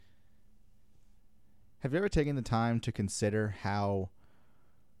Have you ever taken the time to consider how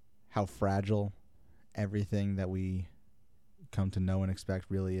fragile everything that we come to know and expect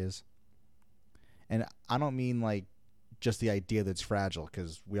really is? And I don't mean like just the idea that it's fragile,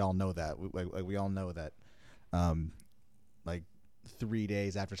 because we all know that. We all know that. Um, like 3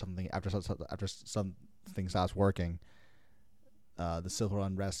 days after something stops working, the civil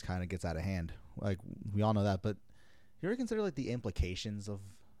unrest kind of gets out of hand. Like we all know that, but you ever consider like the implications of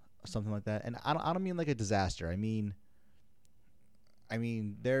something like that? And I don't mean like a disaster. I mean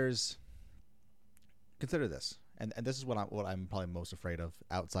there's consider this, and this is what I'm probably most afraid of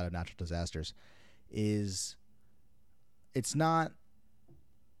outside of natural disasters is it's not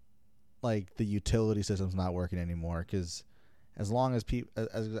like the utility system's not working anymore, because as long as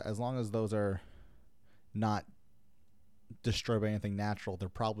as long as those are not destroyed by anything natural, they're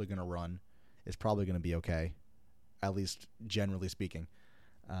probably going to run. It's probably going to be okay, at least generally speaking,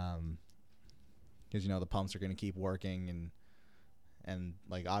 because the pumps are going to keep working, and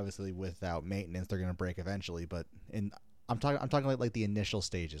like obviously without maintenance they're going to break eventually. But I'm talking like the initial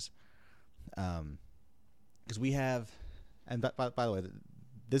stages, because we have, and by the way,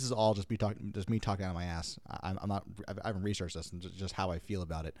 this is all just me talking out of my ass. I'm not. I haven't researched this, and just how I feel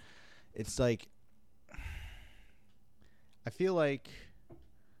about it. It's like I feel like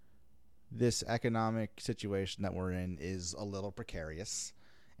this economic situation that we're in is a little precarious,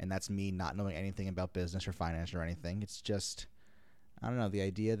 and that's me not knowing anything about business or finance or anything. It's just I don't know, the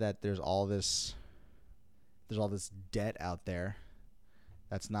idea that there's all this debt out there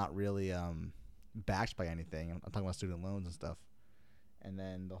that's not really backed by anything. I'm talking about student loans and stuff. And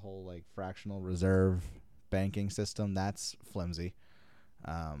then the whole like fractional reserve banking system, that's flimsy.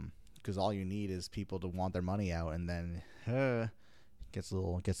 Because all you need is people to want their money out, and then gets a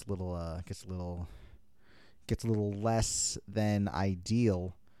little less than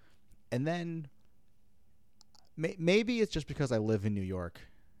ideal. And then maybe it's just because I live in New York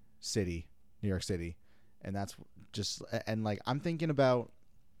City, and that's just, and like I'm thinking about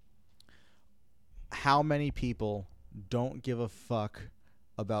how many people don't give a fuck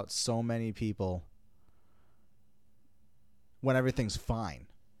about so many people when everything's fine.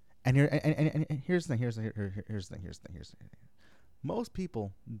 And here's the thing. Most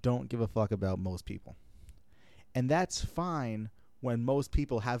people don't give a fuck about most people. And that's fine when most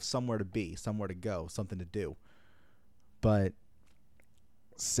people have somewhere to be, somewhere to go, something to do. But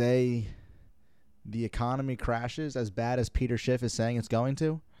say the economy crashes as bad as Peter Schiff is saying it's going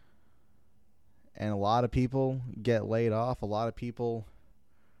to, and a lot of people get laid off, a lot of people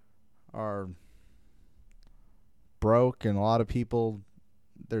are broke, and a lot of people,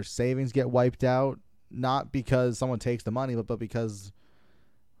 their savings get wiped out, not because someone takes the money, but because,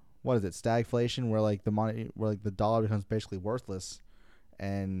 what is it, stagflation, where like the dollar becomes basically worthless,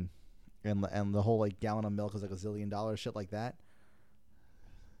 and the whole like gallon of milk is like $1 zillion, shit like that.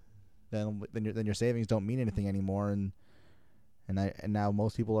 Then your savings don't mean anything anymore, and now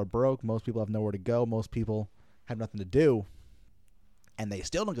most people are broke. Most people have nowhere to go. Most people have nothing to do, and they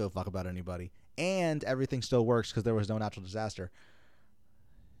still don't give a fuck about anybody. And everything still works because there was no natural disaster.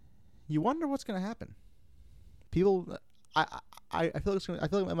 You wonder what's going to happen. People, I feel like I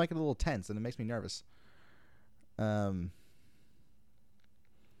feel like it might get a little tense, and it makes me nervous.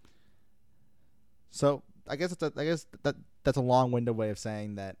 So I guess that's a long-winded way of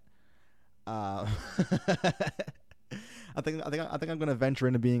saying that. I think I'm gonna venture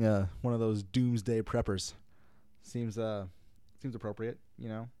into being one of those doomsday preppers. Seems appropriate, you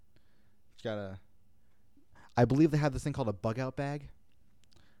know. Just gotta. I believe they have this thing called a bug out bag,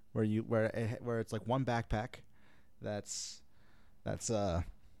 where it's like one backpack, that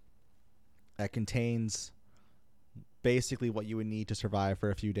contains basically what you would need to survive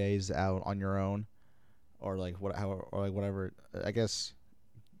for a few days out on your own, or like whatever. I guess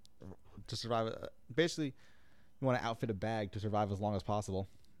to survive, basically. You want to outfit a bag to survive as long as possible,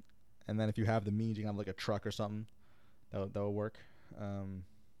 and then if you have the means, you can have like a truck or something that will work.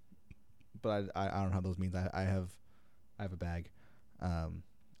 But I don't have those means. I have a bag,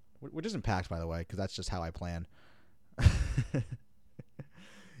 which isn't packed, by the way, because that's just how I plan.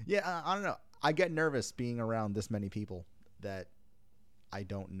 Yeah, I don't know. I get nervous being around this many people that I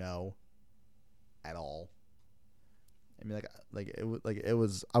don't know at all. I mean, it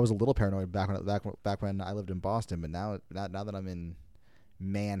was. I was a little paranoid back when I lived in Boston, but now that I'm in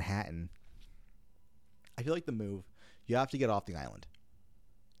Manhattan, I feel like the move. You have to get off the island.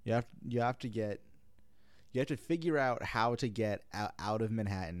 You have to figure out how to get out of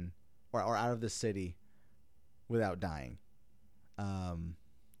Manhattan or out of the city without dying.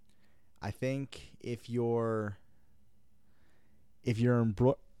 I think if you're in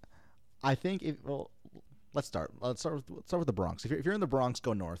I think if, well, let's start. Let's start with the Bronx. If you're in the Bronx,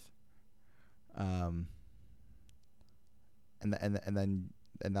 go north. And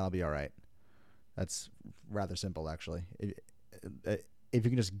that'll be all right. That's rather simple, actually. If you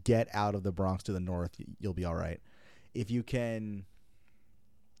can just get out of the Bronx to the north, you'll be all right. If you can,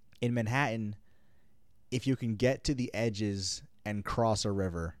 in Manhattan, if you can get to the edges and cross a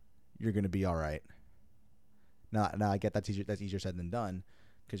river, you're going to be all right. Now I get that's easier said than done,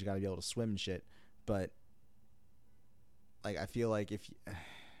 because you got to be able to swim and shit. But like, I feel like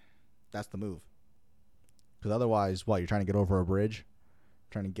that's the move. Because otherwise, you're trying to get over a bridge,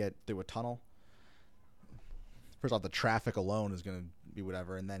 trying to get through a tunnel. First off, the traffic alone is going to be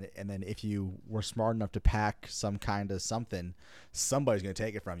whatever, and then if you were smart enough to pack some kind of something, somebody's going to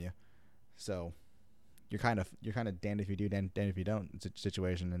take it from you. So you're kind of damned if you do, damned if you don't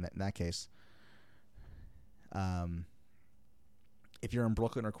situation in that case. If you're in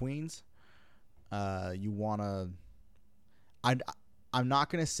Brooklyn or Queens, you wanna. I'm not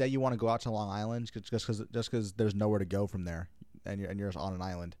gonna say you want to go out to Long Island just because there's nowhere to go from there, and you're just on an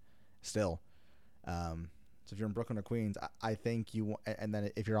island, still. So if you're in Brooklyn or Queens, I think you. And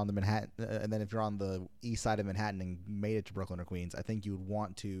then if you're on the Manhattan, and then if you're on the east side of Manhattan and made it to Brooklyn or Queens, I think you would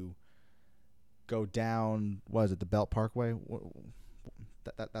want to go down. What is it? The Belt Parkway?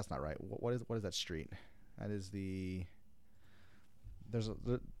 That's not right. What is that street? That is the. Let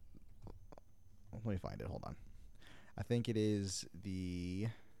me find it. Hold on. I think it is the.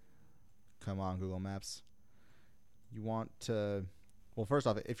 Come on, Google Maps. You want to. Well, first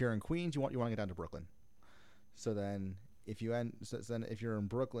off, if you're in Queens, you want to get down to Brooklyn. So then, if you're in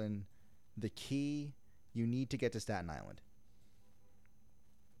Brooklyn, the key, you need to get to Staten Island.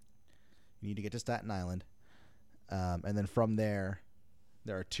 You need to get to Staten Island, and then from there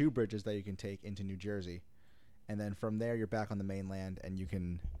are 2 bridges that you can take into New Jersey, and then from there you're back on the mainland, and you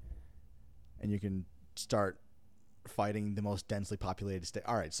can start fighting the most densely populated state.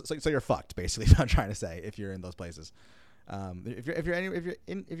 All right, so you're fucked, basically. Is what I'm trying to say. If you're in those places, if you're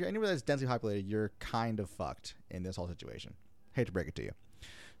anywhere that's densely populated, you're kind of fucked in this whole situation. Hate to break it to you,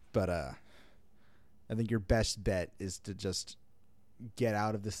 but I think your best bet is to just get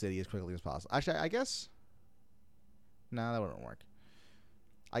out of the city as quickly as possible. Actually, I guess no, that wouldn't work.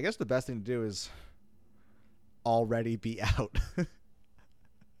 I guess the best thing to do is already be out.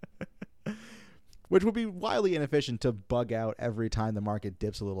 Which would be wildly inefficient to bug out every time the market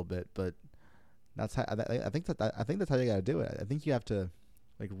dips a little bit, but that's how I think that's how you got to do it. I think you have to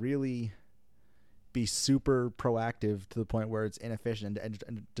like really be super proactive to the point where it's inefficient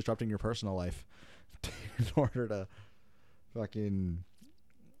and disrupting your personal life in order to fucking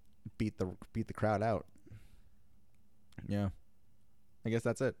beat the crowd out. Yeah, I guess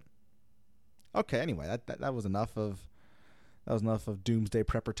that's it. Okay, anyway, that was enough of. That was enough of doomsday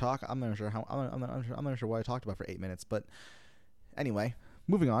prepper talk. I'm not sure what I talked about for 8 minutes, but anyway,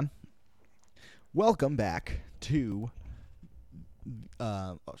 moving on. Welcome back to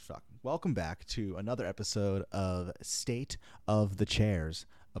Welcome back to another episode of State of the Chairs,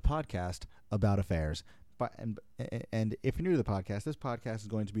 a podcast about affairs. And if you're new to the podcast, this podcast is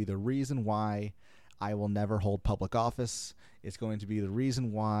going to be the reason why I will never hold public office. It's going to be the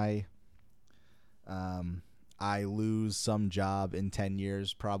reason why I lose some job in 10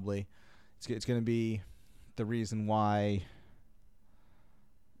 years, probably. It's going to be the reason why,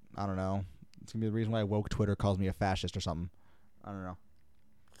 I don't know. It's going to be the reason why woke Twitter calls me a fascist or something. I don't know.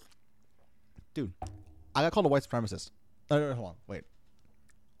 Dude, I got called a white supremacist. Hold on, wait.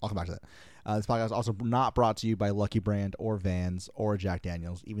 I'll come back to that. This podcast is also not brought to you by Lucky Brand or Vans or Jack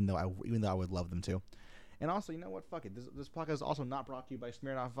Daniels, even though I would love them to. And also, you know what? Fuck it. This podcast is also not brought to you by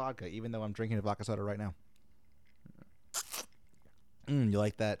Smirnoff Vodka, even though I'm drinking a vodka soda right now. You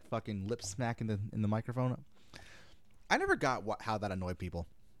like that fucking lip smack in the microphone? I never got how that annoyed people,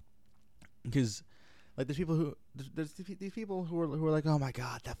 because like there's these people who are like, oh my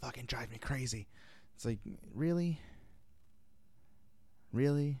god, that fucking drives me crazy. It's like, really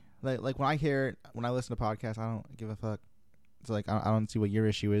like when I hear it, when I listen to podcasts, I don't give a fuck. It's like I don't see what your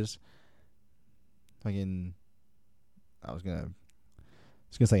issue is. Fucking, I was gonna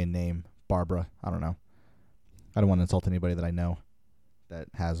say a name, Barbara. I don't know. I don't want to insult anybody that I know that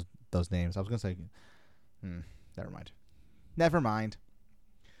has those names. I was gonna say, never mind.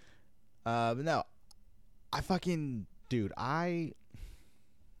 But no, I fucking, dude,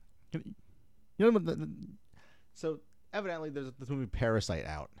 so evidently there's this movie Parasite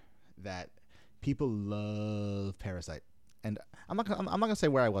out that people love. Parasite, and I'm not gonna say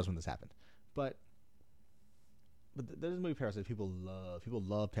where I was when this happened, but there's a movie Parasite people love. People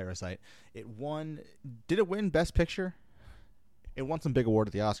love Parasite. Did it win Best Picture? It won some big award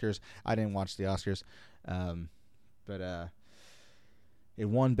at the Oscars. I didn't watch the Oscars, but it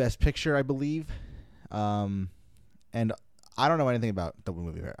won Best Picture, I believe. And I don't know anything about the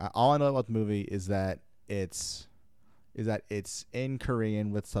movie. All I know about the movie is that it's in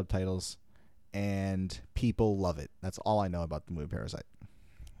Korean with subtitles, and people love it. That's all I know about the movie Parasite.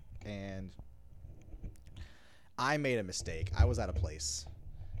 And I made a mistake. I was at a place,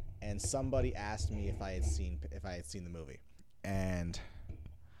 and somebody asked me if I had seen the movie, and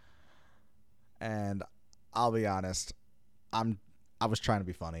I'll be honest, I was trying to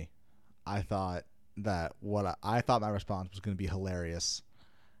be funny. I thought that I thought my response was going to be hilarious,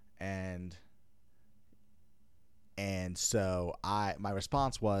 and so my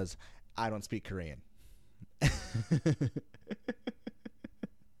response was, I don't speak Korean.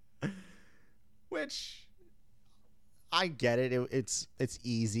 Which I get it. It's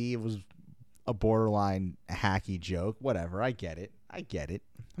easy. It was a borderline hacky joke. Whatever. I get it.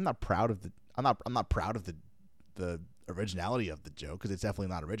 I'm not proud of the originality of the joke, because it's definitely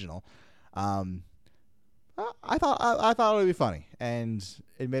not original. I thought it would be funny, and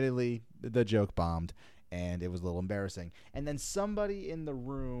admittedly, the joke bombed, and it was a little embarrassing. And then somebody in the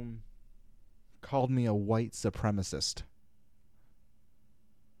room called me a white supremacist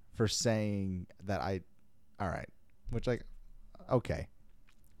for saying that all right, which, like, okay.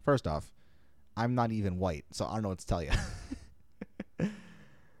 First off, I'm not even white, so I don't know what to tell you.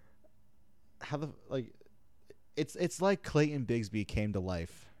 It's like Clayton Bigsby came to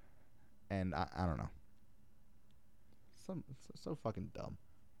life, and I don't know. It's so fucking dumb.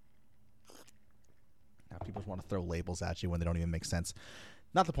 Now people just want to throw labels at you when they don't even make sense.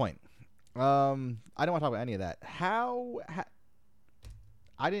 Not the point. I don't want to talk about any of that.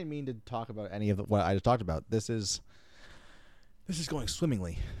 I didn't mean to talk about any of what I just talked about. This is going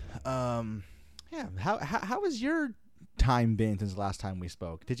swimmingly. Yeah. How has your time been since the last time we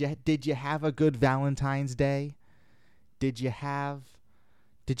spoke? Did you have a good Valentine's Day? Did you have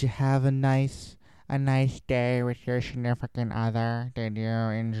a nice day with your significant other? Did you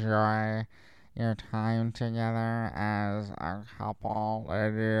enjoy your time together as a couple?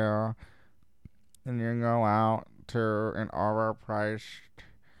 Did you go out to an overpriced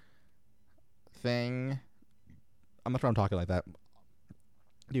thing? I'm not sure I'm talking like that,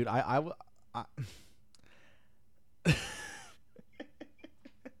 dude. I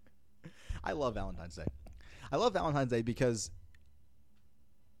I love Valentine's Day. I love Valentine's Day because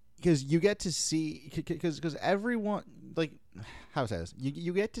you get to see, because everyone, like, how to say this,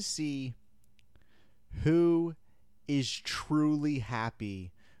 you get to see who is truly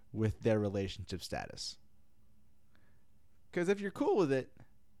happy with their relationship status. Because if you're cool with it,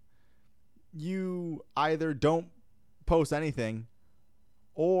 you either don't post anything,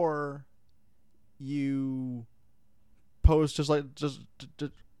 or you post just like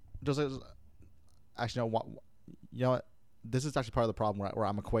actually, no, you know what? This is actually part of the problem where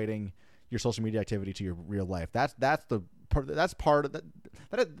I'm equating your social media activity to your real life. That's part of that.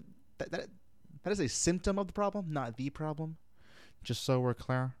 That is a symptom of the problem, not the problem. Just so we're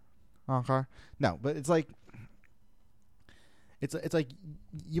clear. Okay. No, but it's like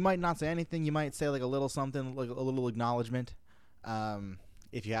you might not say anything. You might say like a little something, like a little acknowledgement,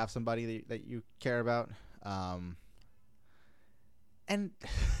 if you have somebody that you care about, and.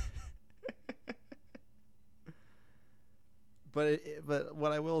 But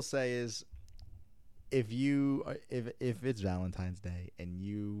what I will say is, if it's Valentine's Day and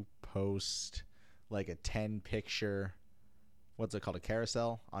you post like a 10 picture, what's it called, a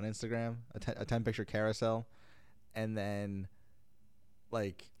carousel on Instagram, a 10 picture carousel, and then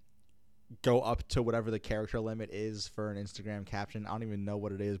like go up to whatever the character limit is for an Instagram caption. I don't even know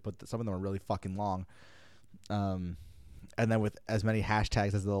what it is, but some of them are really fucking long. And then with as many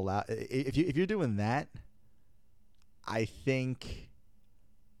hashtags as they'll allow, if you're doing that, I think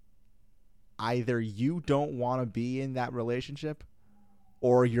either you don't want to be in that relationship,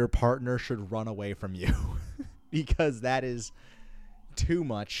 or your partner should run away from you, because that is too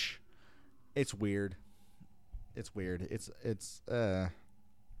much. It's weird. It's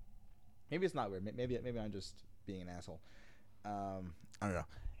maybe it's not weird. Maybe I'm just being an asshole. I don't know.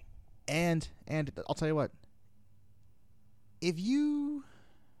 And I'll tell you what. What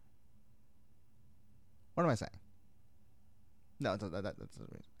am I saying? No, that's the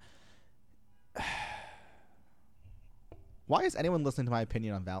reason. Why is anyone listening to my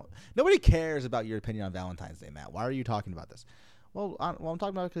opinion on Nobody cares about your opinion on Valentine's Day, Matt. Why are you talking about this? Well, I'm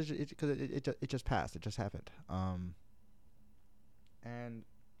talking about it because it just passed. It just happened. And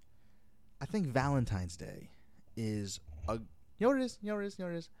I think Valentine's Day is you know what it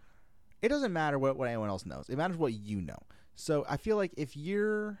is. It doesn't matter what anyone else knows. It matters what you know. So I feel like if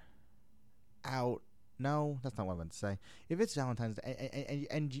you're out, no, that's not what I meant to say. If it's Valentine's Day,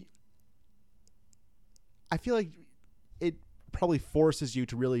 I feel like it probably forces you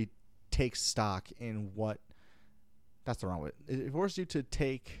to really take stock in what. That's the wrong way. It forces you to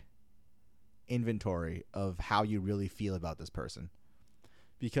take inventory of how you really feel about this person.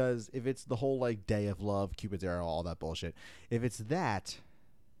 Because if it's the whole like day of love, Cupid's arrow, all that bullshit, if it's that,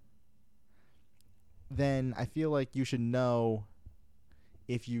 then I feel like you should know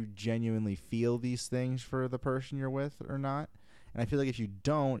if you genuinely feel these things for the person you're with or not. And I feel like if you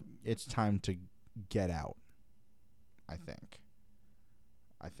don't, it's time to get out. I think.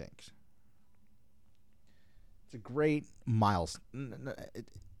 It's a great milestone.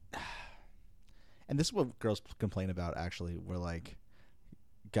 And this is what girls complain about, actually, where like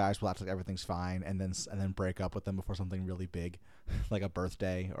guys will act like everything's fine and then break up with them before something really big, like a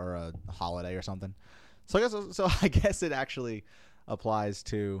birthday or a holiday or something. So I guess it actually applies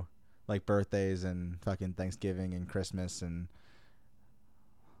to like birthdays and fucking Thanksgiving and Christmas and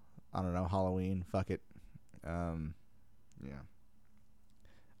I don't know, Halloween. Fuck it. Yeah.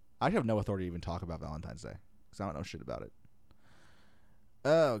 I have no authority to even talk about Valentine's Day because I don't know shit about it.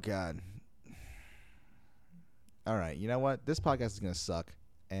 Oh God. All right, you know what? This podcast is gonna suck,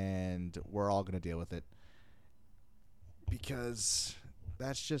 and we're all gonna deal with it because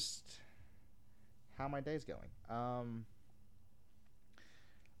that's just how my day's going.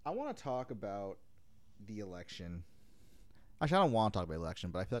 I want to talk about the election. Actually, I don't want to talk about the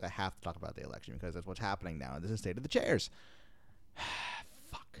election, but I feel like I have to talk about the election because that's what's happening now. This is the state of the chairs.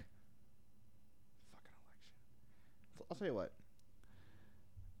 Fuck. Fucking election. I'll tell you what.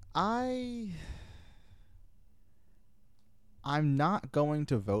 I'm not going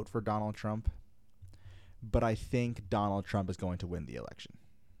to vote for Donald Trump, but I think Donald Trump is going to win the election.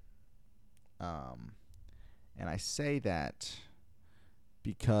 And I say that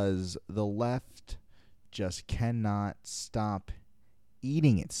because the left just cannot stop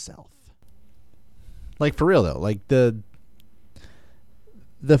eating itself. Like, for real, though. Like, the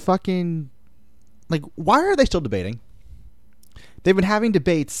fucking... Like, why are they still debating? They've been having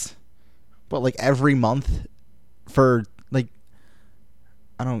debates, like every month for, like...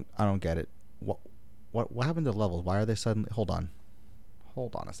 I don't get it. What happened to levels? Why are they suddenly... Hold on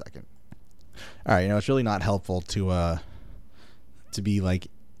a second. All right, it's really not helpful to be, like,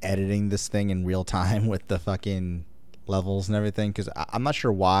 editing this thing in real time with the fucking levels and everything, because I'm not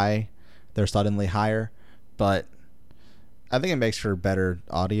sure why they're suddenly higher, but I think it makes for better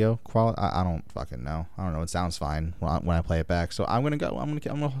audio quality. I don't fucking know. I don't know. It sounds fine when I play it back. So I'm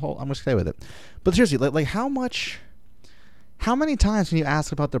gonna stay with it. But seriously, like how many times can you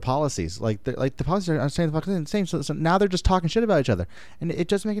ask about their policies? Like the policies are saying the fucking same. So now they're just talking shit about each other, and it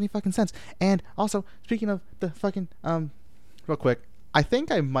doesn't make any fucking sense. And also, speaking of the fucking real quick, I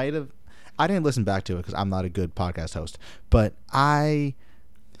think I didn't listen back to it because I'm not a good podcast host, but I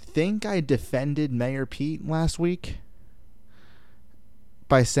think I defended Mayor Pete last week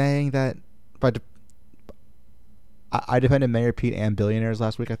by saying that, I defended Mayor Pete and billionaires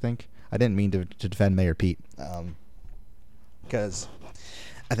last week, I think. I didn't mean to defend Mayor Pete, because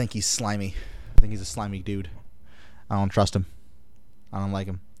I think he's slimy. I think he's a slimy dude. I don't trust him. I don't like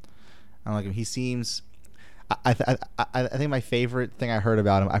him. He seems... I think my favorite thing I heard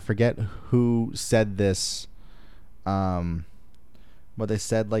about him, I forget who said this, but they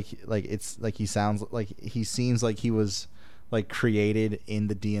said like it's like he seems like he was like created in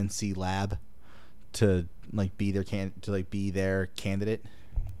the DNC lab to like be their candidate,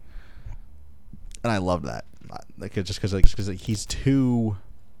 and I love that, like just because he's too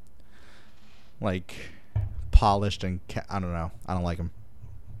like polished and I don't know, I don't like him.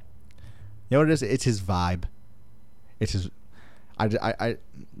 You know what it is? It's his vibe. It's his,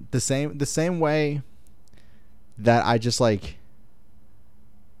 the same way that I just like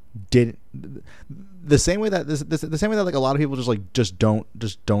did the same way that the same way that like a lot of people just don't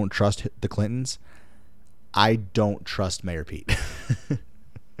trust the Clintons. I don't trust Mayor Pete.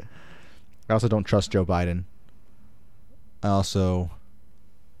 I also don't trust Joe Biden. I'm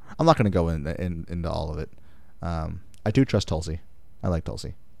not going to go into all of it. I do trust Tulsi. I like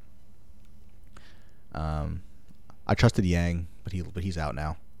Tulsi. I trusted Yang, but he's out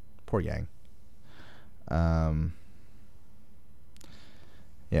now. Poor Yang. Yeah,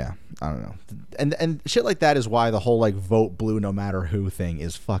 I don't know. And shit like that is why the whole like vote blue no matter who thing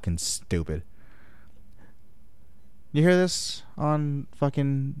is fucking stupid. You hear this on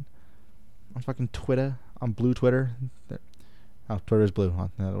fucking Twitter, on blue Twitter? Oh, Twitter's blue.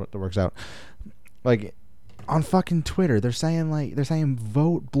 That works out. Like on fucking Twitter, they're saying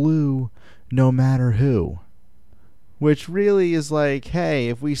vote blue no matter who. which really is like, hey,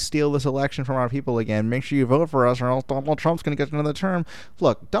 if we steal this election from our people again, make sure you vote for us or else Donald Trump's going to get another term.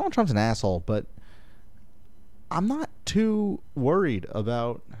 Look, Donald Trump's an asshole, but I'm not too worried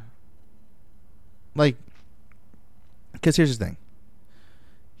about, like, because here's the thing.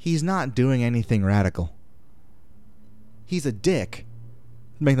 He's not doing anything radical. He's a dick.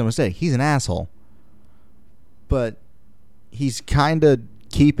 Make no mistake, he's an asshole. But he's kind of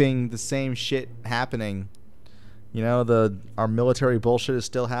keeping the same shit happening. You know, our military bullshit is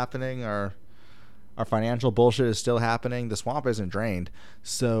still happening. Our financial bullshit is still happening. The swamp isn't drained.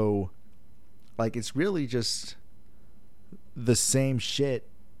 So, like, it's really just the same shit.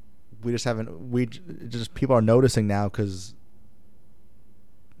 We just haven't. People are noticing now because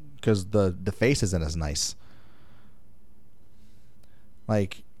the face isn't as nice.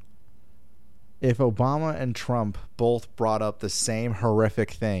 Like, if Obama and Trump both brought up the same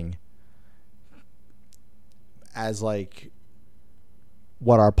horrific thing as, like,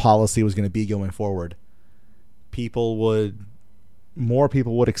 what our policy was going to be going forward, more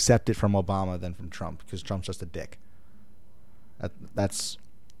people would accept it from Obama than from Trump, because Trump's just a dick. It's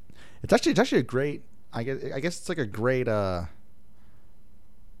actually a great, I guess it's like a great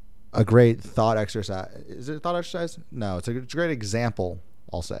thought exercise. Is it a thought exercise? No, it's a great example,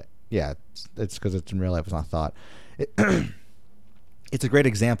 I'll say. Yeah, it's because it's in real life. It's not thought. It's a great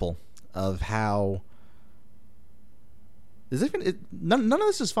example of how. None of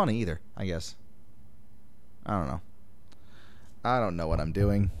this is funny either, I guess. I don't know. I don't know what I'm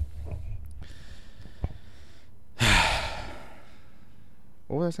doing.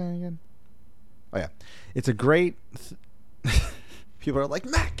 What was I saying again? Oh, yeah. It's a great... People are like,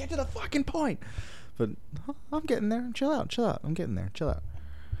 Matt, get to the fucking point. But I'm getting there. Chill out. I'm getting there. Chill out.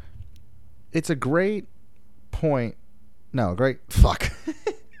 It's a great point. No, great... Fuck.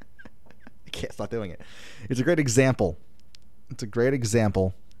 I can't stop doing it. It's a great example. It's a great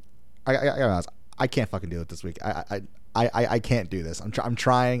example. I can't fucking do it this week. I can't do this. I'm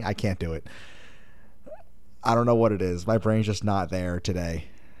trying. I can't do it. I don't know what it is. My brain's just not there today.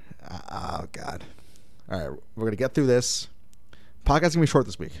 Oh, God. All right. We're going to get through this. Podcast's going to be short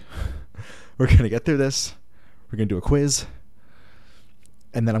this week. We're going to get through this. We're going to do a quiz.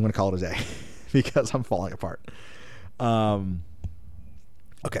 And then I'm going to call it a day because I'm falling apart. Okay.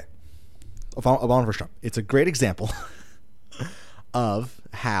 Obama versus Trump. It's a great example of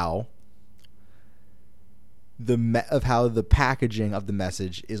how the packaging of the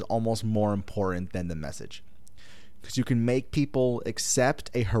message is almost more important than the message. Because you can make people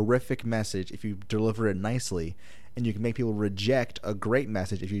accept a horrific message if you deliver it nicely, and you can make people reject a great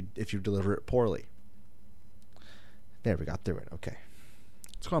message if you deliver it poorly. There, we got through it. Okay,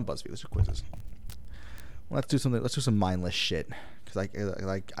 let's go on BuzzFeed. Let's do quizzes. Well, let's do something. Let's do some mindless shit because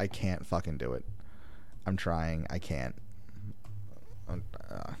I can't fucking do it. I'm trying. I can't.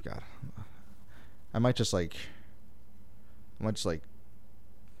 God. I might just take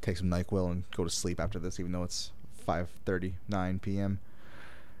some NyQuil and go to sleep after this, even though it's 5:39 p.m.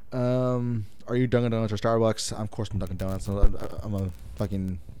 Are you Dunkin' Donuts or Starbucks? I'm, of course, I'm Dunkin' Donuts. I'm a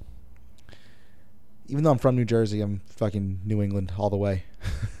fucking... Even though I'm from New Jersey, I'm fucking New England all the way.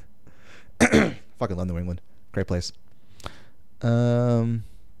 Fucking love New England. Great place.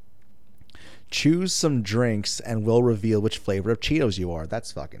 Choose some drinks and we'll reveal which flavor of Cheetos you are.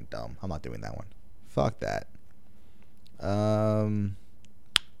 That's fucking dumb. I'm not doing that one. Fuck that.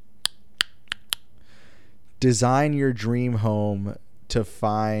 Design your dream home to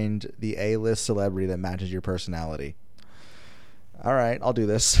find the A-list celebrity that matches your personality. All right, I'll do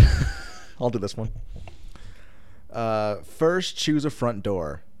this. I'll do this one. First, choose a front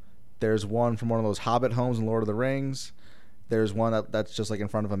door. There's one from one of those Hobbit homes in Lord of the Rings. There's one that's just like in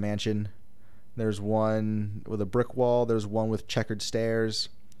front of a mansion. There's one with a brick wall. There's one with checkered stairs.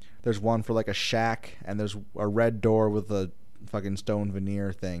 There's one for like a shack, and there's a red door with a fucking stone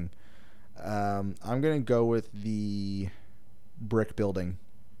veneer thing. I'm going to go with the brick building.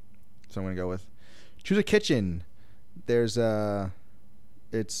 So I'm going to go with choose a kitchen. There's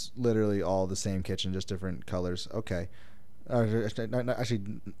it's literally all the same kitchen, just different colors. Okay. Honestly,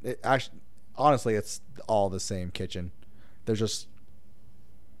 it's all the same kitchen. There's just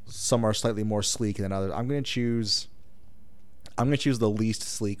some are slightly more sleek than others. I'm going to choose the least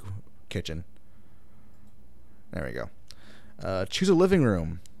sleek kitchen. There we go. Choose a living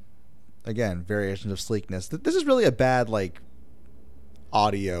room. Again, variations of sleekness. This is really a bad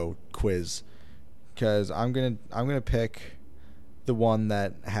audio quiz because I'm gonna pick the one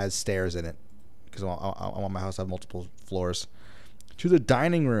that has stairs in it because I want my house to have multiple floors. Choose a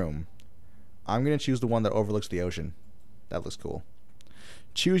dining room. I'm gonna choose the one that overlooks the ocean. That looks cool.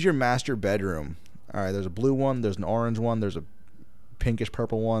 Choose your master bedroom. All right, there's a blue one, there's an orange one, there's a pinkish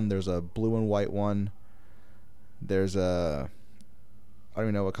purple one, there's a blue and white one. There's a, I don't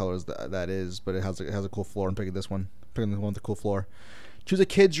even know what colors that is, but it has a cool floor. I'm picking this one. Picking the one with the cool floor. Choose a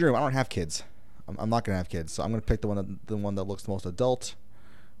kid's room. I don't have kids. I'm not gonna have kids, so I'm gonna pick the one that looks the most adult,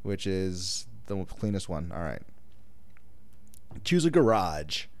 which is the cleanest one. All right. Choose a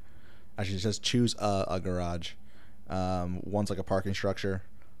garage. Actually, it says choose a garage. One's like a parking structure.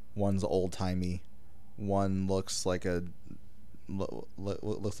 One's old timey. One looks like a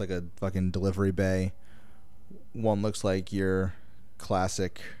fucking delivery bay. One looks like your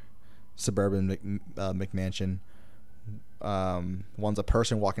classic suburban McMansion. One's a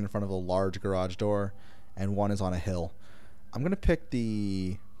person walking in front of a large garage door, and one is on a hill. I'm gonna pick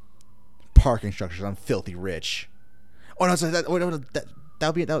the parking structure. I'm filthy rich. Oh no, so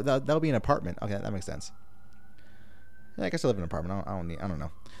that'll be an apartment. Okay, that makes sense. Yeah, I guess I live in an apartment. I don't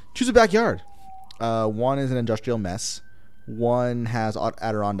know. Choose a backyard. One is an industrial mess. One has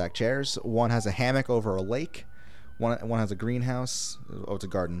Adirondack chairs. One has a hammock over a lake. One has a greenhouse. Oh, it's a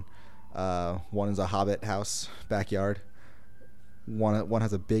garden. One is a hobbit house backyard. One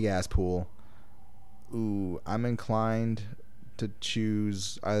has a big ass pool. Ooh, I'm inclined to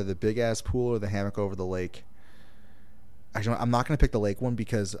choose either the big ass pool or the hammock over the lake. Actually, I'm not gonna pick the lake one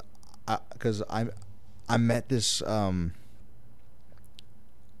because I met this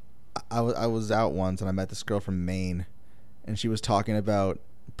I was out once and I met this girl from Maine, and she was talking about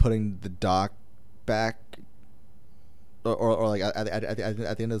putting the dock back, or like at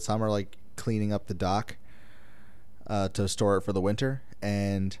the end of the summer, like cleaning up the dock to store it for the winter.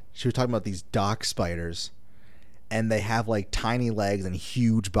 And she was talking about these dock spiders, and they have like tiny legs and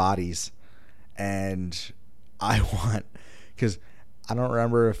huge bodies. And I want, because I don't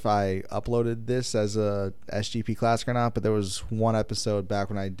remember if I uploaded this as a SGP Classic or not, but there was one episode back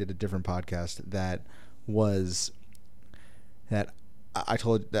when I did a different podcast that I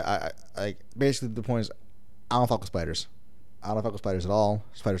told that I basically the point is I don't fuck with spiders. I don't fuck with spiders at all.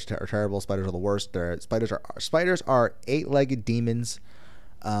 Spiders are terrible. Spiders are the worst. Spiders are 8-legged demons,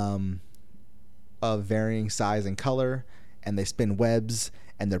 of varying size and color, and they spin webs,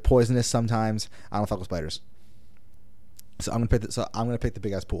 and they're poisonous sometimes. I don't fuck with spiders. So I'm gonna pick the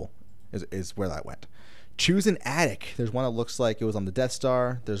big ass pool. Is where that went. Choose an attic. There's one that looks like it was on the Death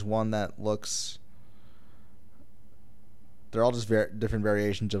Star. There's one that looks. They're all just different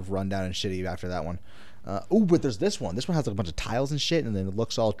variations of rundown and shitty after that one. But there's this one. This one has like a bunch of tiles and shit, and then it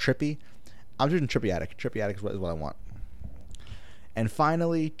looks all trippy. I'm choosing trippy attic. Trippy attic is what I want. And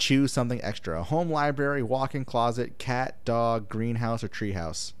finally, choose something extra: a home library, walk-in closet, cat, dog, greenhouse, or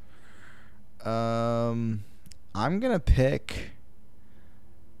treehouse. I'm gonna pick.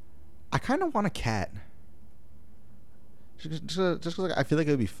 I kind of want a cat. Just because I feel like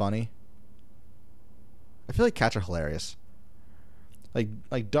it would be funny. I feel like cats are hilarious.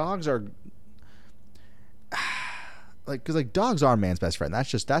 Like dogs are. Because dogs are man's best friend. That's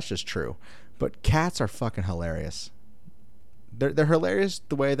just true. But cats are fucking hilarious. They're hilarious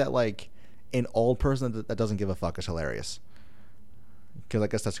the way that like an old person that doesn't give a fuck is hilarious. Because I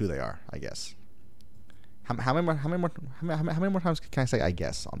guess that's who they are. I guess. How many more times can I say I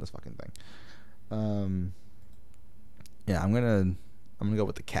guess on this fucking thing? Yeah, I'm gonna go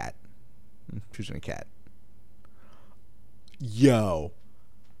with the cat. I'm choosing a cat. Yo,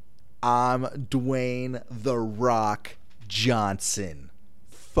 I'm Dwayne The Rock Johnson.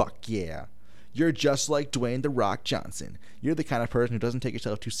 Fuck yeah. You're just like Dwayne The Rock Johnson. You're the kind of person who doesn't take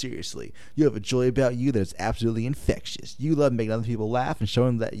yourself too seriously. You have a joy about you that is absolutely infectious. You love making other people laugh and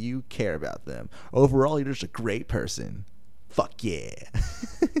showing that you care about them. Overall, you're just a great person. Fuck yeah.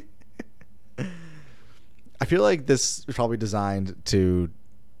 I feel like this is probably designed to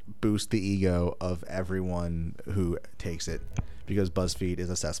boost the ego of everyone who takes it, because BuzzFeed is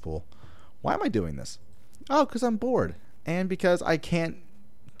a cesspool. Why am I doing this? Oh, because I'm bored. And because I can't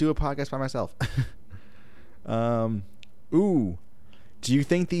do a podcast by myself. Do you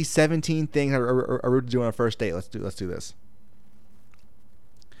think these 17 things are rude to do on a first date? Let's do this.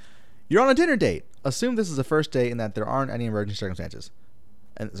 You're on a dinner date. Assume this is a first date and that there aren't any emergency circumstances.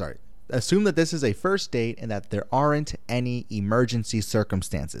 Assume that this is a first date and that there aren't any emergency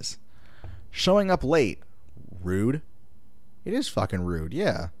circumstances. Showing up late. Rude. It is fucking rude.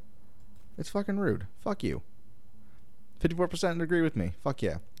 Yeah. It's fucking rude. Fuck you. 54% agree with me. Fuck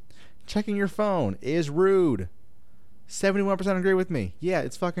yeah. Checking your phone is rude. 71% agree with me. Yeah,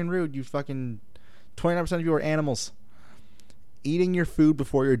 it's fucking rude. You fucking 29% of you are animals. Eating your food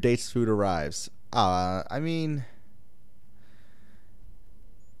before your date's food arrives. I mean,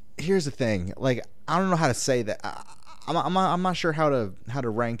 here's the thing. Like, I don't know how to say that. I'm not sure how to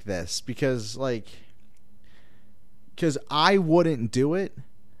rank this because I wouldn't do it,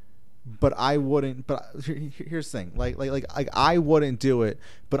 but I wouldn't. But here's the thing, like I wouldn't do it,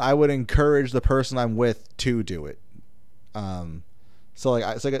 but I would encourage the person I'm with to do it. So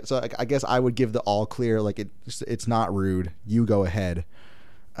I guess I would give the all clear. Like it's not rude. You go ahead.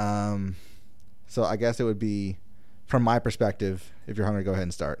 So I guess it would be, from my perspective, if you're hungry, go ahead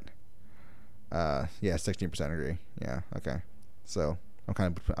and start. Yeah, 16% agree. Yeah, okay. So I'm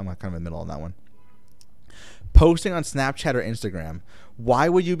kind of in the middle on that one. Posting on Snapchat or Instagram. Why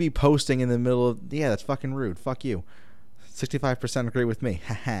would you be posting in the middle of? Yeah, that's fucking rude. Fuck you. 65% agree with me.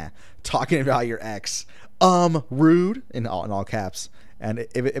 Haha. Talking about your ex. Rude in all caps. And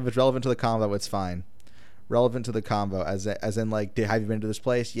if it's relevant to the convo, it's fine. Relevant to the convo, as in like, have you been to this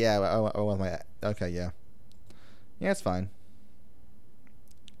place? Yeah. Okay. Yeah. Yeah, it's fine.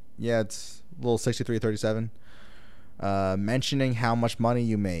 Yeah, it's a little 63-37. Mentioning how much money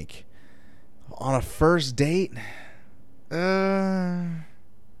you make on a first date. I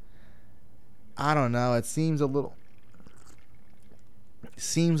don't know. It seems a little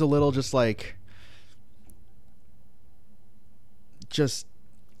just like.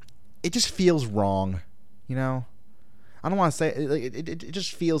 It just feels wrong, you know. I don't want to say it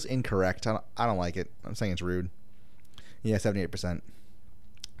just feels incorrect. I don't like it. I'm saying it's rude. Yeah, 78%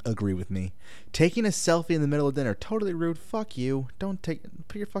 agree with me. Taking a selfie in the middle of dinner, totally rude. Fuck you. Put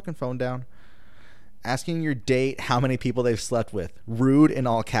your fucking phone down. Asking your date how many people they've slept with, rude in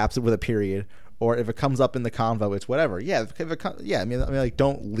all caps with a period. Or if it comes up in the convo, it's whatever. Yeah, I mean, like,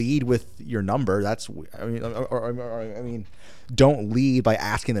 don't lead with your number. That's, I mean, don't lead by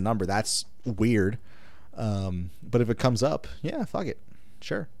asking the number. That's weird. But if it comes up, yeah, fuck it,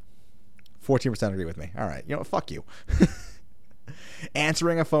 sure. 14% agree with me. All right, fuck you.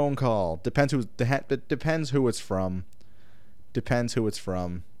 Answering a phone call depends who it's from. Depends who it's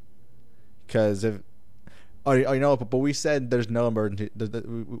from. Because if. But we said there's no emergency.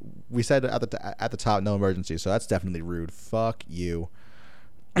 We said at the top no emergency, so that's definitely rude. Fuck you.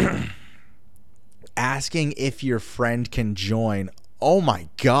 Asking if your friend can join. Oh my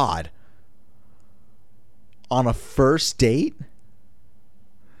god. On a first date?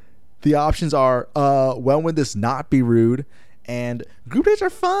 The options are, when would this not be rude? And group dates are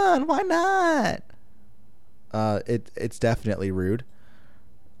fun. Why not? It's definitely rude.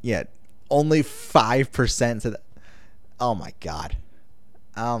 Yeah. Only 5% said that. Oh my god.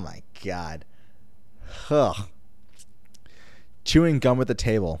 Ugh. Chewing gum at the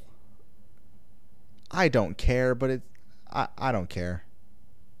table. I don't care, but I don't care.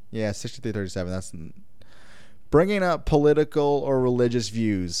 Yeah, 63-37. That's bringing up political or religious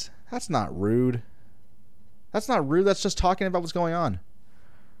views. That's not rude. That's just talking about what's going on.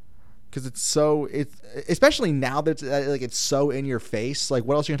 Because it's especially now that it's so in your face. Like,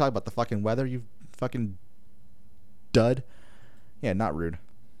 what else are you gonna talk about? The fucking weather, you fucking dud. Yeah, not rude.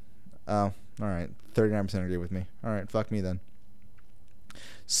 Oh, all right. 39% agree with me. All right, fuck me then.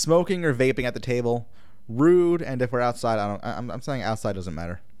 Smoking or vaping at the table, rude. And if we're outside, I'm saying outside doesn't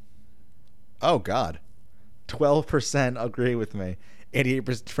matter. Oh God, 12% agree with me.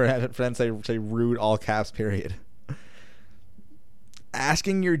 88% say rude, all caps, period.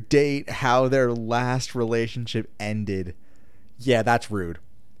 Asking your date how their last relationship ended. Yeah, that's rude.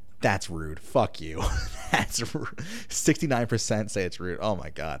 That's rude. Fuck you. That's 69% say it's rude. Oh my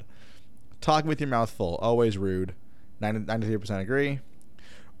god. Talking with your mouth full. Always rude. 93% agree.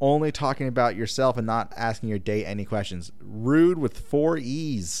 Only talking about yourself and not asking your date any questions. Rude with 4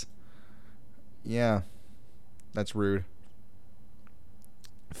 E's. Yeah. That's rude.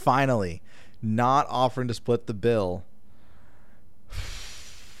 Finally, not offering to split the bill.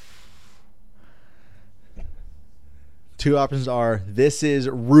 Two options are, this is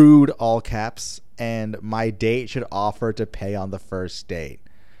rude, all caps, and my date should offer to pay on the first date.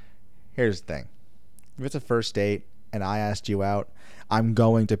 Here's the thing. If it's a first date and I asked you out, I'm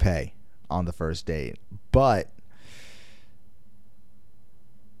going to pay on the first date. But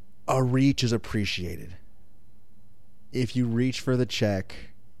a reach is appreciated. If you reach for the check,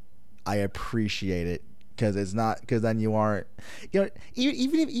 I appreciate it, because then you aren't,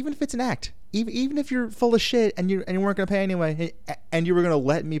 even if it's an act. Even if you're full of shit and you weren't gonna pay anyway, and you were gonna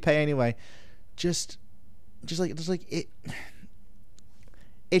let me pay anyway, just like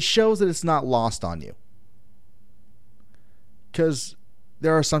it shows that it's not lost on you. Because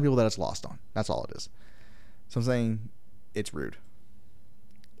there are some people that it's lost on. That's all it is. So I'm saying it's rude.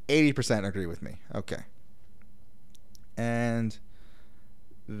 80% agree with me. Okay. And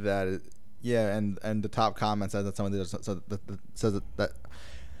that is, yeah, and the top comment says that someone says that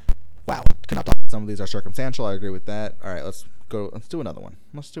wow, could not talk. Some of these are circumstantial. I agree with that. All right, let's go. Let's do another one.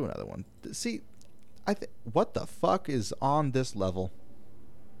 See, what the fuck is on this level?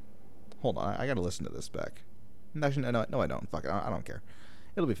 Hold on, I gotta listen to this back. Actually, no, I don't. Fuck it, I don't care.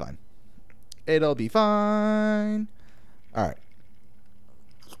 It'll be fine. It'll be fine. All right.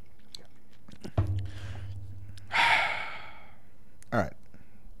 All right.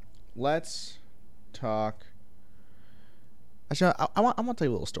 Let's talk. Actually, I want to tell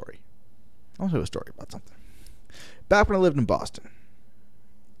you a little story. I want to tell you a story about something. Back when I lived in Boston,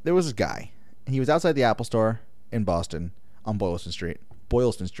 there was this guy, and he was outside the Apple Store in Boston on Boylston Street,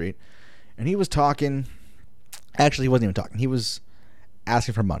 and he was talking. Actually, he wasn't even talking. He was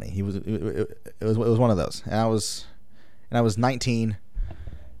asking for money. It was one of those, and I was 19,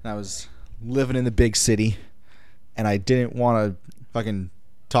 and I was living in the big city, and I didn't want to fucking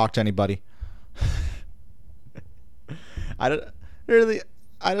talk to anybody. I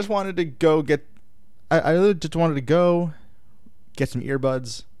just wanted to go get. I really just wanted to go get some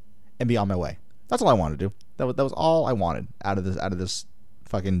earbuds and be on my way. That's all I wanted to do. That was all I wanted out of this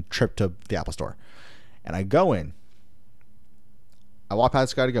fucking trip to the Apple Store. And I go in. I walk past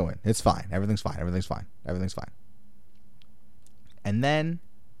this guy to go in. It's fine. Everything's fine. And then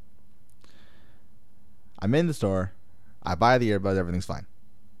I'm in the store. I buy the earbuds. Everything's fine.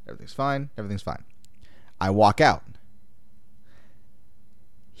 I walk out.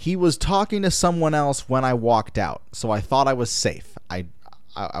 He was talking to someone else when I walked out, so I thought I was safe. I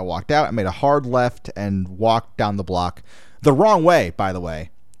walked out. I made a hard left and walked down the block. The wrong way, by the way.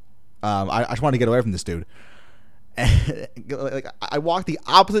 I just wanted to get away from this dude. Like, I walked the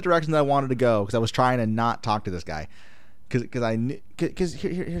opposite direction that I wanted to go because I was trying to not talk to this guy. Because I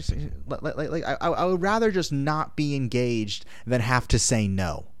would rather just not be engaged than have to say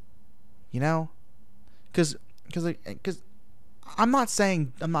no. You know? Because I'm not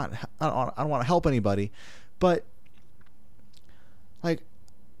saying I don't want to help anybody, but like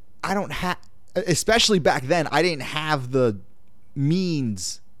I don't have, especially back then, I didn't have the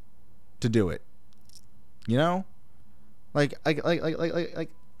means to do it. You know, like I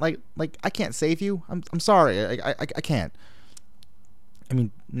can't save you. I'm sorry. I can't. I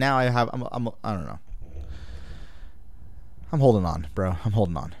mean, now I have. I don't know. I'm holding on, bro. I'm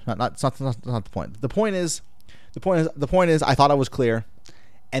holding on. It's not the point. The point is, I thought I was clear,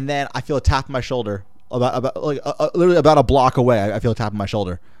 and then I feel a tap on my shoulder literally about a block away. I feel a tap on my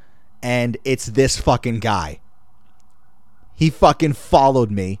shoulder, and it's this fucking guy. He fucking followed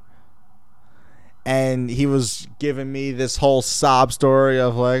me, and he was giving me this whole sob story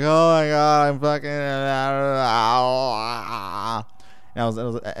of like, oh my god, I'm fucking.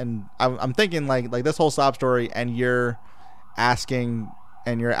 And I'm thinking like this whole sob story, and you're asking,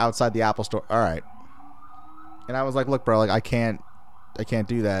 and you're outside the Apple Store. All right. And I was like, look, bro, like I can't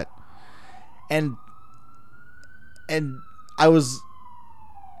do that. And I was,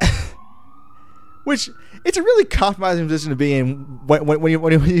 which it's a really compromising position to be in when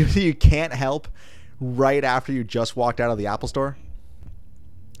you can't help right after you just walked out of the Apple Store.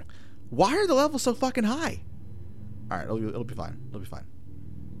 Why are the levels so fucking high? All right, it'll be fine.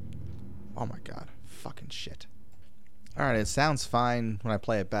 Oh my god, fucking shit. All right, it sounds fine when I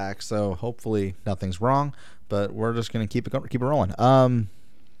play it back, so hopefully nothing's wrong. But we're just gonna keep it rolling.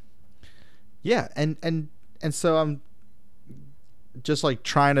 Yeah, and so I'm just like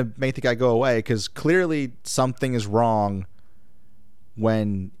trying to make the guy go away because clearly something is wrong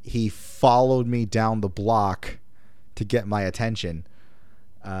when he followed me down the block to get my attention,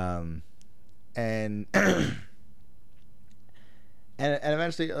 and and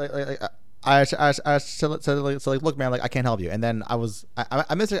eventually I said like, look, man, like I can't help you. And then I was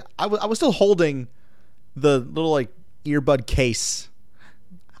still holding the little like earbud case.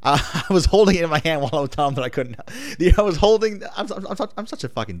 I was holding it in my hand while I was telling him that I couldn't. I was holding. I'm such a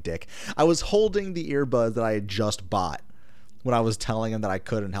fucking dick. I was holding the earbuds that I had just bought when I was telling him that I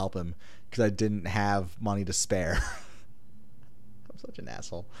couldn't help him because I didn't have money to spare. I'm such an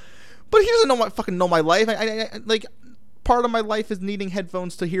asshole. But he doesn't know my life. I like. Part of my life is needing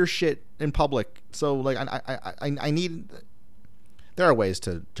headphones to hear shit in public. So like I need. There are ways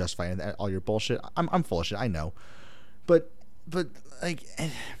to justify all your bullshit. I'm full of shit. I know, but like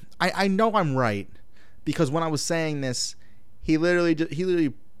I know I'm right because when I was saying this, he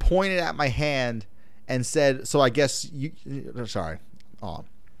literally pointed at my hand and said, "So I guess you." Sorry.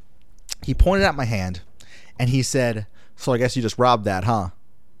 He pointed at my hand, and he said, "So I guess you just robbed that, huh?"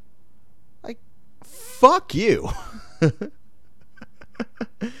 Like, fuck you.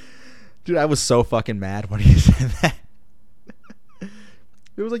 Dude, I was so fucking mad when he said that.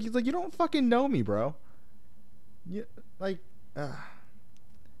 It was like, he's like, you don't fucking know me, bro. You, like,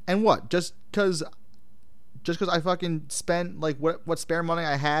 And what? Just because I fucking spent like what spare money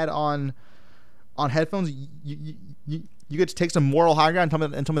I had on headphones, you get to take some moral high ground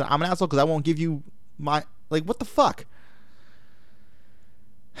and tell me that I'm an asshole because I won't give you my, like, what the fuck?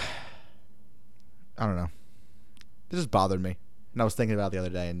 I don't know. It just bothered me, and I was thinking about it the other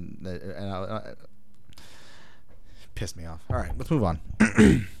day, and it pissed me off. All right, let's move on.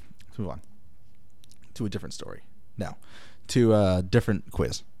 Let's move on to a different story. No, to a different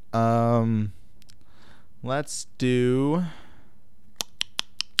quiz. Let's do,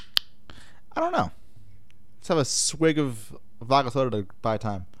 I don't know. Let's have a swig of vodka soda to buy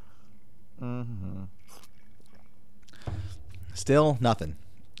time. Mm-hmm. Still nothing.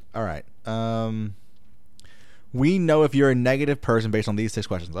 All right. We know if you're a negative person based on these 6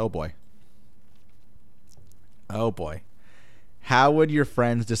 questions. Oh boy. Oh boy. How would your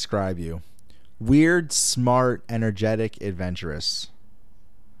friends describe you? Weird, smart, energetic, adventurous.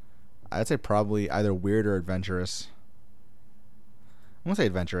 I'd say probably either weird or adventurous. I'm going to say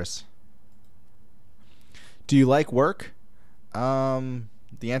adventurous. Do you like work? The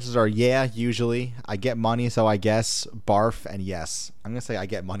answers are yeah, usually. I get money, so I guess. Barf, and yes. I'm going to say I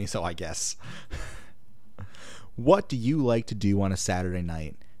get money, so I guess. What do you like to do on a Saturday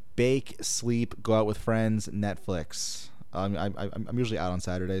night? Bake, sleep, go out with friends, Netflix. I'm usually out on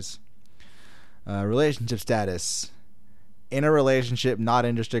Saturdays. Relationship status. In a relationship, not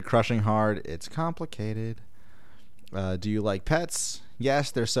interested, crushing hard. It's complicated. Do you like pets?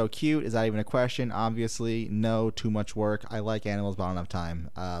 Yes, they're so cute. Is that even a question? Obviously, no, too much work. I like animals, but I don't have time.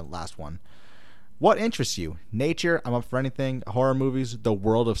 Last one. What interests you? Nature, I'm up for anything. Horror movies, the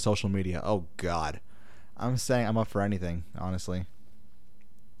world of social media. Oh, God. I'm saying I'm up for anything, honestly.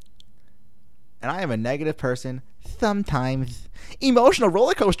 And I am a negative person. Sometimes. Emotional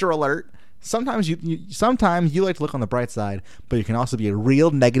roller coaster alert. Sometimes you like to look on the bright side, but you can also be a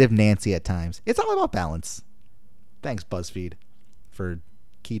real negative Nancy at times. It's all about balance. Thanks, BuzzFeed, for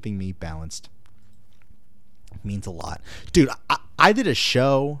keeping me balanced. It means a lot. Dude, I did a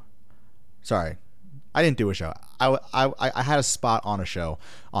show. Sorry, I didn't do a show. I had a spot on a show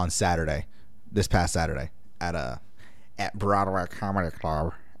on Saturday, this past Saturday, at Broadway Comedy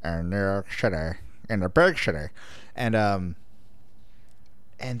Club in New York City, in the big city.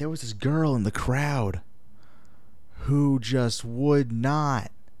 And there was this girl in the crowd who just would not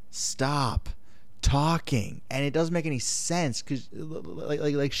stop talking, and it doesn't make any sense because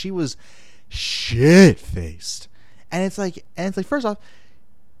like she was shit faced, and it's like first off,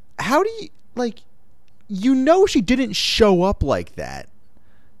 how do you, like, she didn't show up like that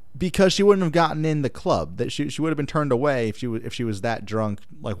because she wouldn't have gotten in the club, that she would have been turned away if she was that drunk,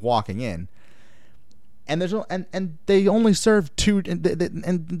 like, walking in. And there's and they only serve two, and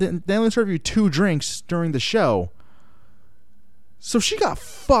they only serve you 2 drinks during the show. So she got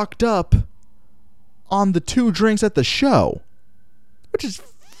fucked up on the 2 drinks at the show, which is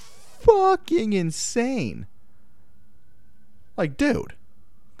fucking insane. Like, dude,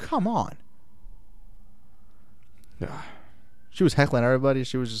 come on. She was heckling everybody.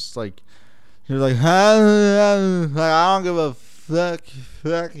 She was like, I don't give a fuck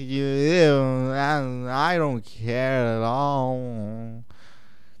you. I don't care at all.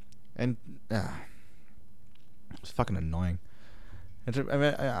 And it's fucking annoying. And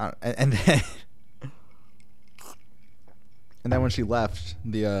then when she left,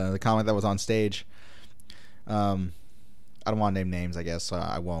 the comic that was on stage, I don't want to name names, I guess, so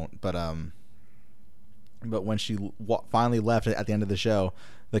I won't. But when she finally left at the end of the show,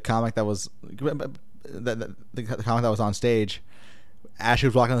 the comic that was on stage, as she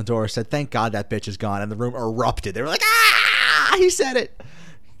was walking out the door, said, "Thank God that bitch is gone," and the room erupted. They were like, "Ah!" He said it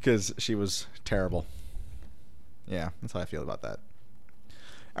because she was terrible. Yeah, that's how I feel about that.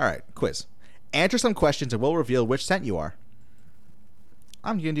 All right, quiz. Answer some questions and we'll reveal which scent you are.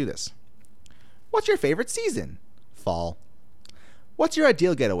 I'm going to do this. What's your favorite season? Fall. What's your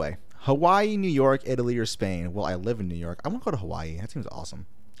ideal getaway? Hawaii, New York, Italy, or Spain? Well, I live in New York. I want to go to Hawaii. That seems awesome.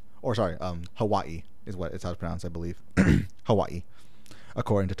 Or sorry, Hawaii is what it's how it's pronounced, I believe. Hawaii,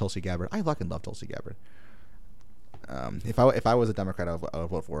 according to Tulsi Gabbard. I fucking love Tulsi Gabbard. If I was a Democrat, I would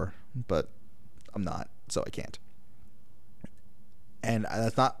vote for her, but I'm not, so I can't. And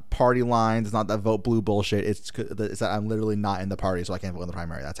that's not party lines. It's not that vote blue bullshit. It's that I'm literally not in the party, so I can't vote in the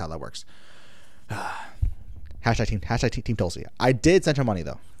primary. That's how that works. Hashtag team Tulsi. I did send her money,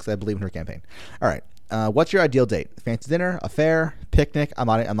 though, because I believe in her campaign. All right. What's your ideal date? Fancy dinner, affair, picnic? I'm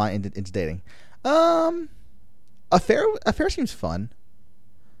not into dating. Affair seems fun.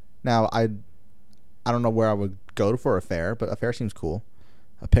 Now, I don't know where I would go for affair, but affair seems cool.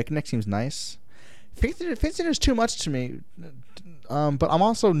 A picnic seems nice. Faith dinner is too much to me. But I'm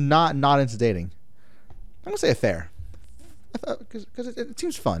also not into dating. I'm gonna say affair, because it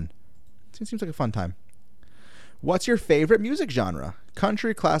seems fun. It seems like a fun time. What's your favorite music genre?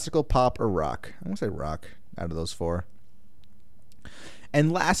 Country, classical, pop, or rock? I'm gonna say rock out of those four.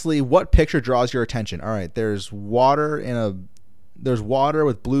 And lastly, what picture draws your attention? All right, there's water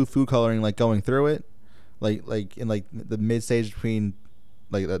with blue food coloring like going through it, like in like the mid stage between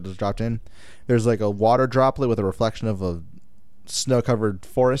like that was dropped in. There's like a water droplet with a reflection of a snow-covered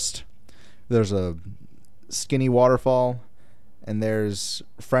forest. There's a skinny waterfall, and there's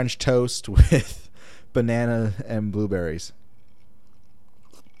French toast with banana and blueberries.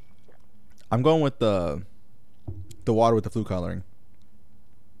 I'm going with the water with the food coloring.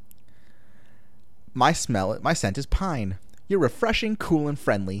 My scent is pine. You're refreshing, cool, and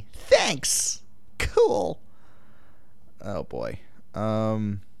friendly. Thanks. Cool. Oh boy.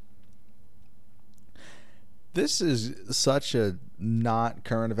 This is such a not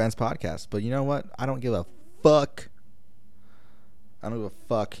current events podcast, but you know what? I don't give a fuck. I don't give a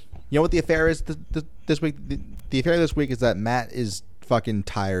fuck. You know what the affair is this week? The affair this week is that Matt is fucking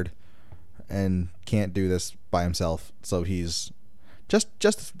tired and can't do this by himself. So he's just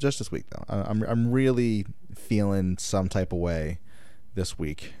this week though. I'm really feeling some type of way this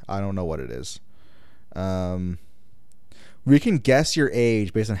week. I don't know what it is. We can guess your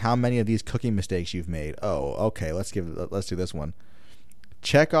age based on how many of these cooking mistakes you've made. Oh, okay. Let's do this one.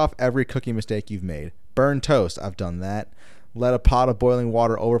 Check off every cooking mistake you've made. Burn toast. I've done that. Let a pot of boiling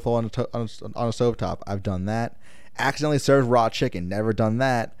water overflow on a stovetop. I've done that. Accidentally served raw chicken. Never done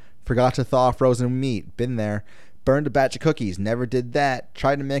that. Forgot to thaw frozen meat. Been there. Burned a batch of cookies. Never did that.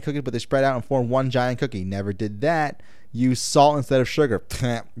 Tried to make cookies, but they spread out and formed one giant cookie. Never did that. Use salt instead of sugar.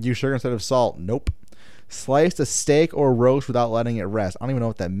 Use sugar instead of salt. Nope. Sliced a steak or roast without letting it rest. I don't even know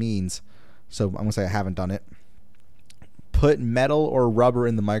what that means, so I'm gonna say I haven't done it. Put metal or rubber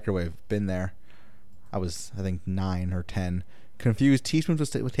in the microwave. Been there. I was, I think, 9 or 10. Confused teaspoons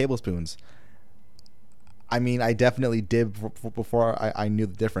with tablespoons. I mean, I definitely did before I knew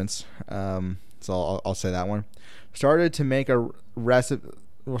the difference. So I'll say that one. Started to making a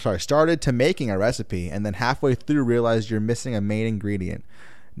recipe, and then halfway through realized you're missing a main ingredient.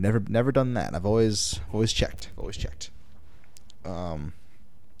 Never done that. I've always checked.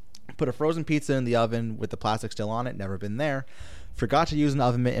 Put a frozen pizza in the oven with the plastic still on it. Never been there. Forgot to use an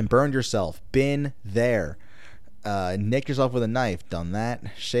oven mitt and burned yourself. Been there. Nicked yourself with a knife. Done that.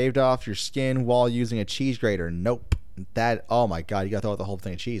 Shaved off your skin while using a cheese grater. Nope. That. Oh my god. You gotta throw out the whole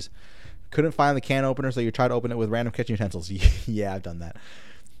thing of cheese. Couldn't find the can opener, so you tried to open it with random kitchen utensils. Yeah, I've done that.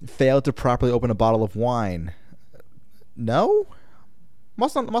 Failed to properly open a bottle of wine. No.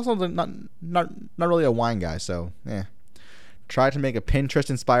 Not really a wine guy, so yeah. Tried to make a Pinterest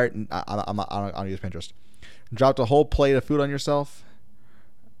inspired. I don't use Pinterest. Dropped a whole plate of food on yourself.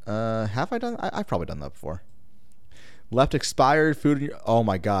 Have I done? I've probably done that before. Left expired food in your. Oh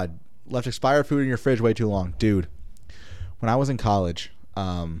my god. Left expired food in your fridge way too long, dude. When I was in college,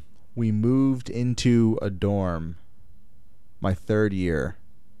 we moved into a dorm my third year,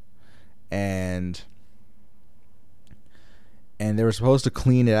 and they were supposed to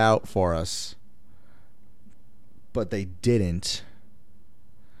clean it out for us, but they didn't.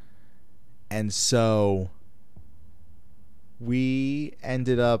 And so we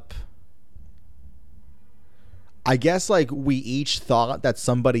ended up, I guess, like, we each thought that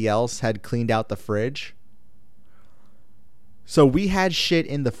somebody else had cleaned out the fridge. So we had shit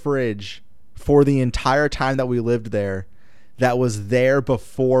in the fridge for the entire time that we lived there that was there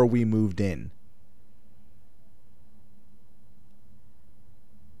before we moved in.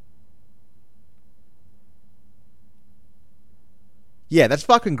 Yeah, that's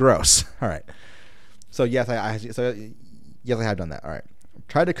fucking gross. All right. So yes, I have done that. All right.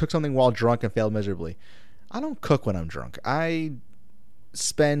 Tried to cook something while drunk and failed miserably. I don't cook when I'm drunk. I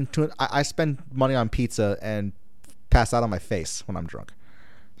spend money on pizza and pass out on my face when I'm drunk.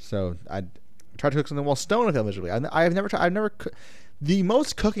 So I tried to cook something while stoned and failed miserably. The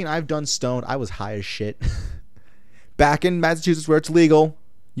most cooking I've done stoned, I was high as shit. Back in Massachusetts where it's legal,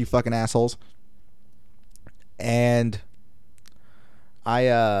 you fucking assholes. And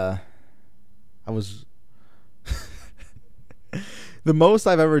I was the most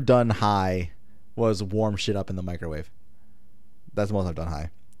I've ever done high was warm shit up in the microwave. That's the most I've done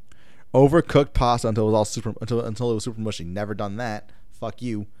high. Overcooked pasta until it was until it was super mushy. Never done that. Fuck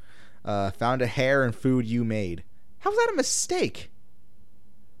you. Found a hair in food you made. How's that a mistake?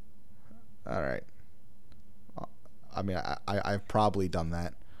 All right. I mean, I've probably done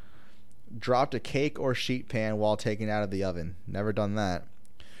that. Dropped a cake or sheet pan while taking it out of the oven. Never done that.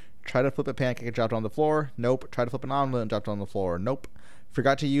 Try to flip a pancake and dropped it on the floor. Nope. Try to flip an omelet and dropped it on the floor. Nope.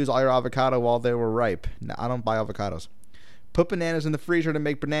 Forgot to use all your avocado while they were ripe. No, I don't buy avocados. Put bananas in the freezer to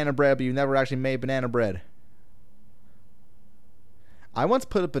make banana bread, but you never actually made banana bread. I once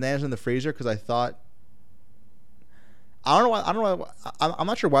put bananas in the freezer because I thought, I don't know why. I'm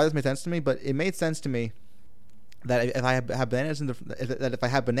not sure why this made sense to me, but it made sense to me that if I have bananas in if I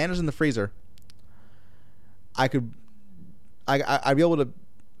have bananas in the freezer, I'd be able to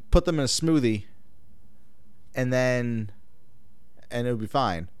put them in a smoothie, and it would be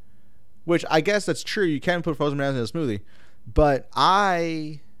fine. Which I guess that's true. You can put frozen bananas in a smoothie, but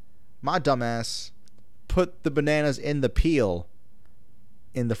my dumbass, put the bananas in the peel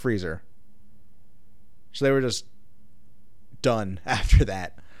in the freezer, so they were just done after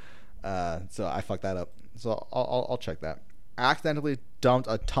that. So I fucked that up. So I'll check that. Accidentally dumped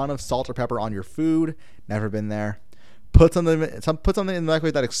a ton of salt or pepper on your food. Never been there. Put something in the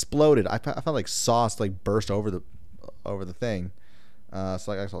microwave that exploded. I felt like sauce like burst over the thing. So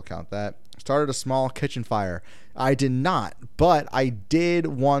I guess I'll count that. Started a small kitchen fire. I did not, but I did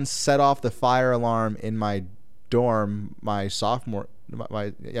once set off the fire alarm in my dorm my sophomore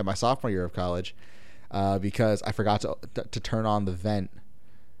year of college, because I forgot to turn on the vent,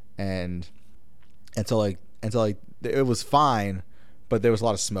 and so it was fine, but there was a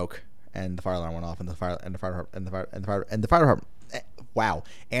lot of smoke, and the fire alarm went off, and the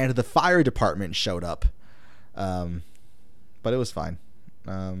fire department showed up, but it was fine.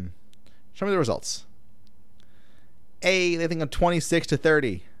 Show me the results. They think I'm 26 to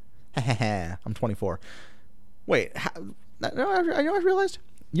 30. I'm 24. Wait, I realized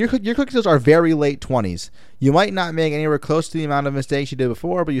your cooking skills are very late 20s. You might not make anywhere close to the amount of mistakes you did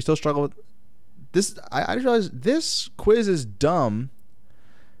before, but you still struggle with this. I just realized this quiz is dumb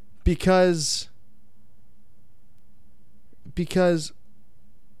because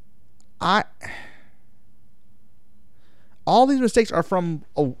all these mistakes are from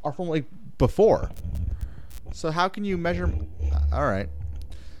like before. So how can you measure? All right.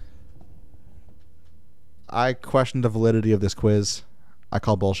 I question the validity of this quiz. I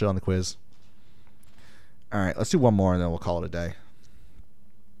call bullshit on the quiz. All right, let's do one more and then we'll call it a day.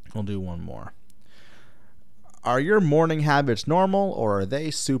 We'll do one more. Are your morning habits normal or are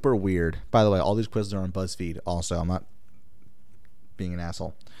they super weird? By the way, all these quizzes are on BuzzFeed also. I'm not being an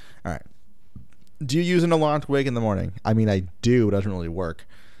asshole. All right. Do you use an alarm to wake in the morning? I mean, I do. It doesn't really work.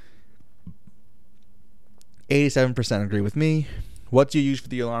 87% agree with me. What do you use for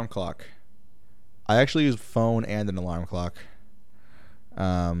the alarm clock? I actually use phone and an alarm clock.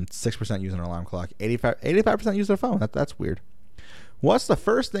 6% use an alarm clock. 85% use their phone. That's weird. What's the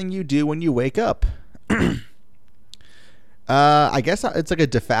first thing you do when you wake up? I guess it's like a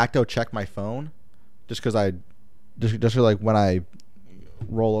de facto check my phone, just because just like when I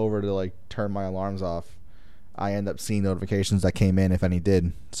roll over to like turn my alarms off, I end up seeing notifications that came in if any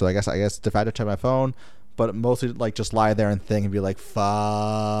did. So I guess de facto check my phone. But mostly like just lie there and think and be like, fuck.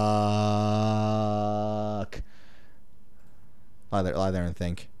 Lie there and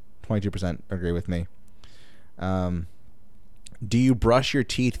think. 22% agree with me. Do you brush your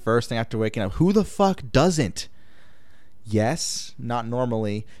teeth first thing after waking up? Who the fuck doesn't? Yes, not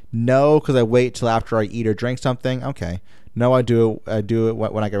normally. No, because I wait till after I eat or drink something. Okay. No, I do it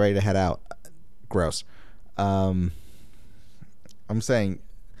when I get ready to head out. Gross. I'm saying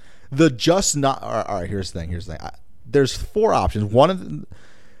the just not. All right, here's the thing. There's 4 options. One of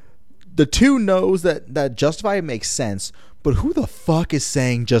the 2 knows that justify makes sense, but who the fuck is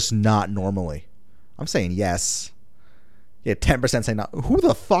saying just not normally? I'm saying yes. Yeah, 10% say not. Who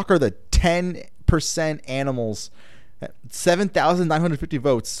the fuck are the 10% animals? 7,950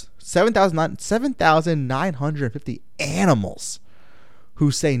 votes. 7,950 animals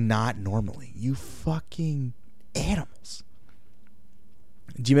who say not normally. You fucking animals.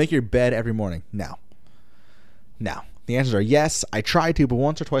 Do you make your bed every morning? No. The answers are yes. I try to, but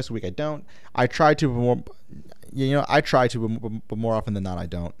once or twice a week I don't. I try to, but more. I try to, but more often than not I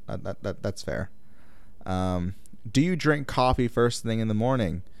don't. That's fair. Do you drink coffee first thing in the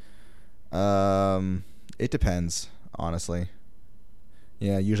morning? It depends, honestly.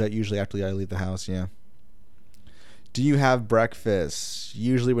 Yeah, usually after I leave the house. Yeah. Do you have breakfast?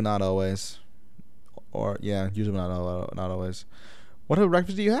 Usually, but not always. Or yeah, usually, but not always. What type of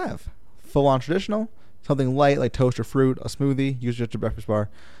breakfast do you have? Full on traditional? Something light like toast or fruit, a smoothie, usually just a breakfast bar.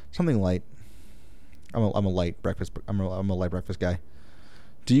 Something light. I'm a light breakfast. I'm a light breakfast guy.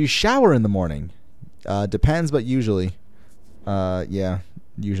 Do you shower in the morning? Depends, but usually. Yeah,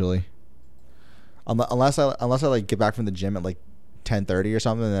 usually. Unless I like get back from the gym at like 10:30 or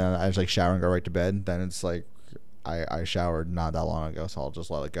something, and then I just like shower and go right to bed. Then it's like I showered not that long ago, so I'll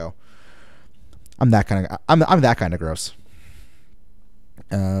just let it go. I'm that kind of gross.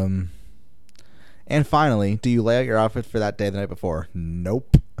 And finally, do you lay out your outfit for that day the night before?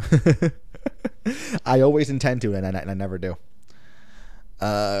 Nope. I always intend to, and I never do.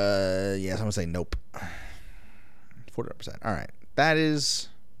 Yes, I'm gonna say nope. 40%. All right, that is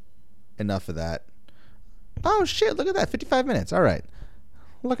enough of that. Oh shit! Look at that, 55 minutes. All right,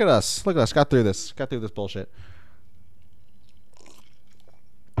 look at us. Got through this bullshit.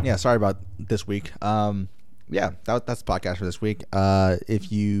 Yeah, sorry about this week. Yeah, that's the podcast for this week.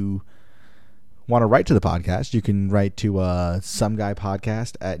 If you want to write to the podcast, you can write to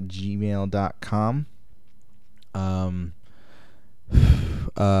someguypodcast@gmail.com.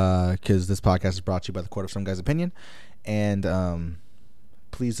 Because this podcast is brought to you by the Court of Some Guy's Opinion. And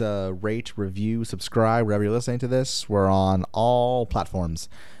please rate, review, subscribe wherever you're listening to this. We're on all platforms.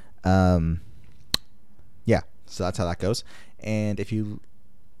 Yeah, so that's how that goes. And if you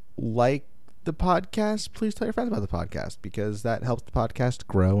like the podcast, please tell your friends about the podcast, because that helps the podcast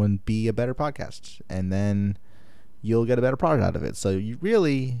grow and be a better podcast. And then you'll get a better product out of it. So you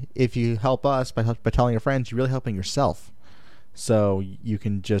really, if you help us by telling your friends, you're really helping yourself. So you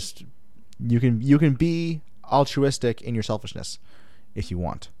can be altruistic in your selfishness if you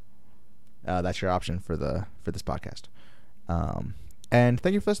want. That's your option for this podcast. And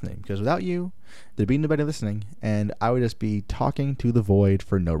thank you for listening, because without you, there'd be nobody listening, and I would just be talking to the void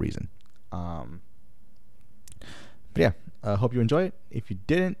for no reason. But yeah, I hope you enjoy it. If you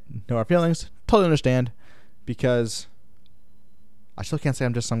didn't know our feelings, totally understand, because I still can't say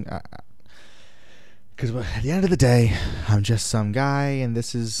I'm just some. Because at the end of the day, I'm just some guy, and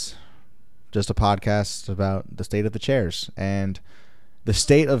this is just a podcast about the state of the chairs. And the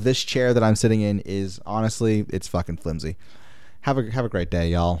state of this chair that I'm sitting in is, honestly, it's fucking flimsy. Have a great day,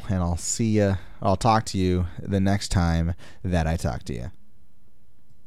 y'all, and I'll talk to you the next time that I talk to you.